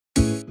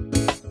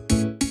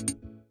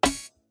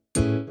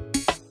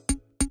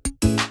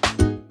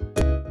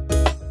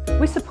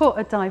We support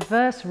a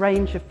diverse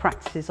range of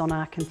practices on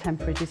our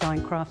Contemporary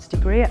Design Crafts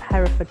degree at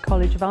Hereford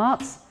College of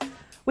Arts.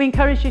 We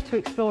encourage you to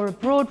explore a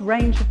broad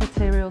range of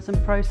materials and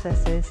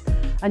processes,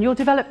 and you'll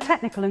develop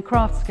technical and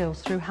craft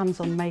skills through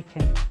hands-on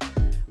making.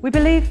 We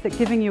believe that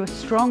giving you a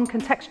strong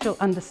contextual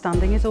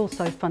understanding is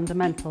also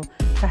fundamental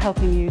to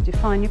helping you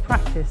define your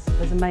practice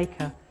as a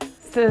maker.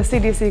 The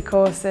CDC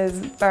course is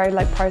very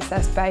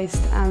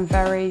process-based and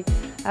very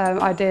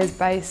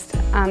ideas-based,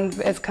 and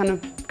it's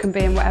can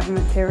be in whatever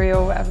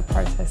material, whatever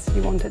process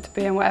you want it to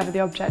be, and whatever the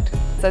object.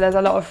 So there's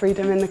a lot of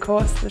freedom in the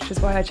course, which is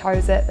why I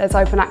chose it. There's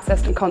open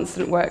access and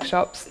constant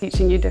workshops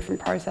teaching you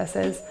different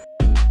processes.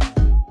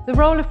 The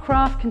role of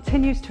craft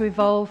continues to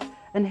evolve,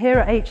 and here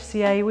at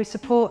HCA we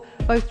support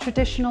both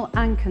traditional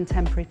and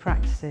contemporary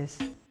practices.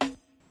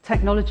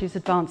 Technologies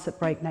advance at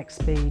breakneck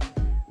speed,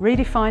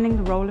 redefining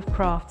the role of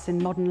crafts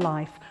in modern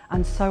life,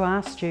 and so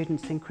our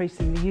students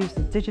increasingly use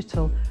the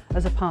digital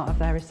as a part of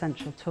their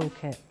essential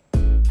toolkit.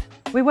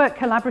 We work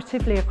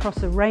collaboratively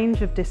across a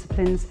range of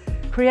disciplines,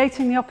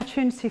 creating the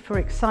opportunity for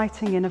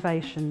exciting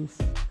innovations.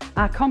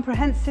 Our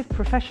comprehensive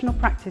professional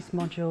practice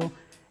module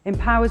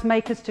empowers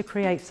makers to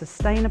create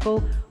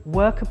sustainable,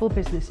 workable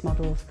business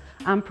models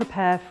and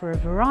prepare for a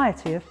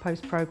variety of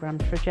post-programme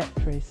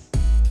trajectories.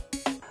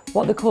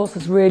 What the course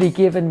has really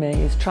given me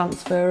is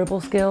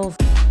transferable skills.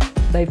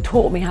 They've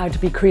taught me how to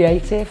be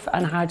creative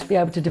and how to be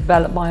able to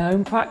develop my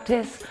own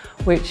practice,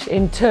 which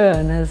in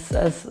turn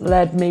has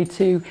led me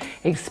to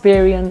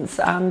experience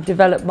and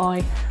develop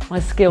my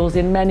skills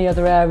in many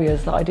other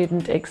areas that I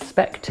didn't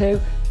expect to.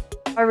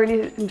 I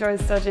really enjoy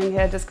studying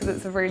here just because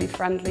it's a really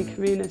friendly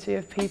community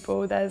of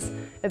people. There's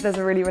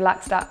a really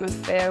relaxed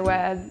atmosphere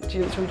where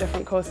students from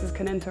different courses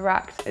can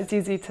interact. It's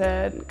easy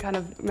to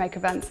make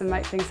events and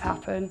make things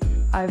happen.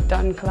 I've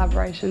done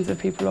collaborations with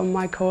people on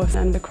my course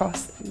and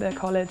across the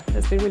college.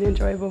 It's been really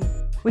enjoyable.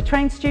 We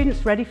train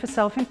students ready for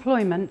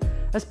self-employment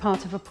as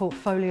part of a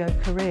portfolio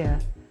career.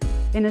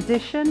 In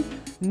addition,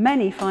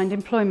 many find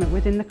employment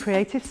within the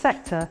creative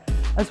sector,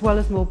 as well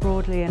as more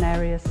broadly in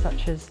areas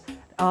such as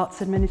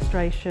arts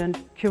administration,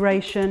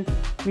 curation,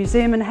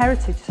 museum and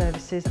heritage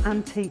services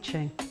and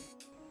teaching.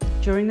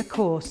 During the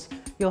course,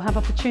 you'll have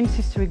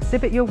opportunities to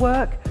exhibit your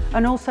work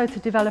and also to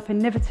develop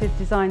innovative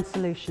design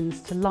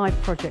solutions to live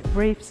project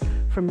briefs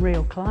from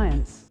real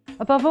clients.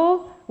 Above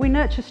all, we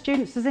nurture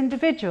students as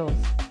individuals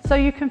so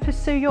you can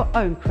pursue your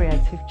own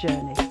creative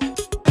journey.